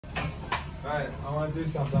Alright, I want to do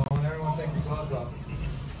something. I want everyone to take your clothes off.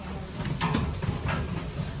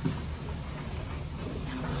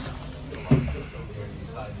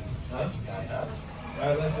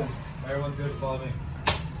 Alright, listen. Everyone do it, follow me.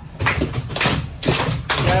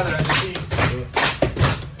 Together as a team.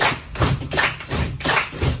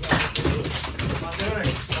 I'm not doing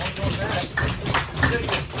it. Don't go back.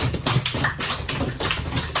 Listen.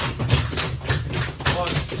 1,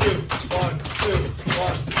 2, 1, 2,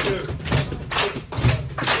 1, 2.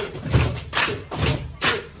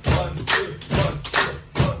 1, 2, 1, 2,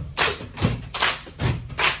 1.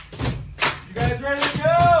 You guys ready to go?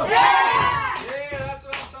 Yeah! Yeah, that's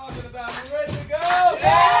what I'm talking about. You ready to go?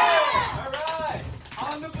 Yeah! Alright.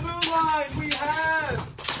 On the blue line, we have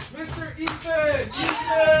Mr. Ethan.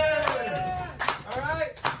 Ethan!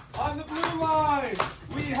 Alright. On the blue line,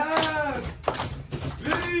 we have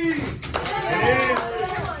Lee.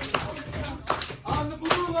 On the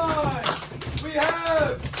blue line, we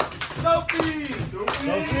have Sophie. You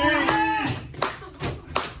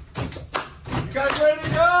guys ready to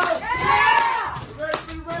go? Yeah! You ready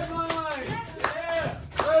for the red line? Yeah!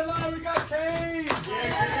 Red line, we got Kane.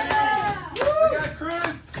 Yeah! We got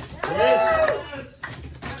Chris. Yes!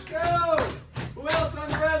 Let's go! Who else on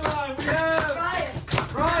the red line? We have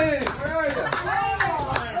Ryan. Where are you?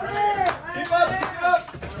 Keep up, keep up.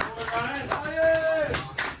 Ryan.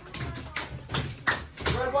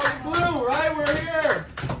 Red, white, and blue, right? We're here.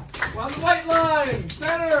 We're on the white line.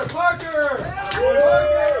 Center, Parker.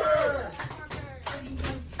 Parker.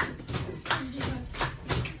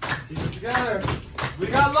 Keep it together. We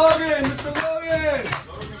got Logan, Mr. Logan.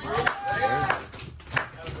 Yeah.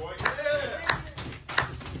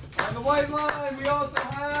 On the white line, we also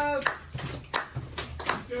have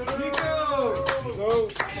Nico.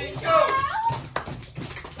 Nico.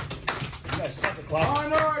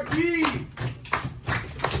 On our D.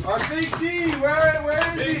 Our big D. Where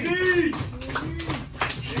is he?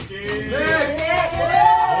 Nick.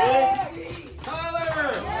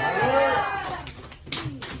 Tyler.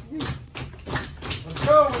 Let's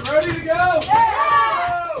go. We're ready to go.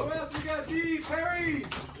 Who else we got? D. Perry.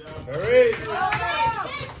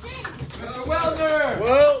 Mr. Weldner.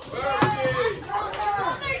 Well.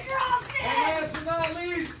 And last but not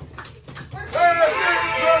least.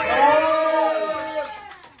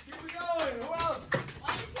 Keep it going. Who else?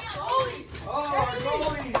 Oh, our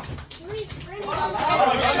goalies.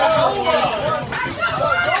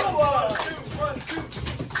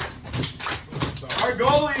 Our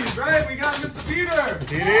goalies, right? We got Mr. Peter.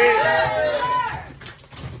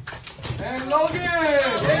 And Logan.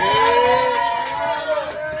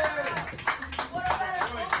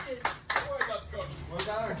 What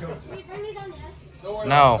about our coaches? Don't worry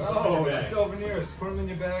No. about it. Oh, the souvenirs. Put them in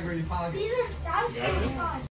your bag or your pocket. These are, that's so fun.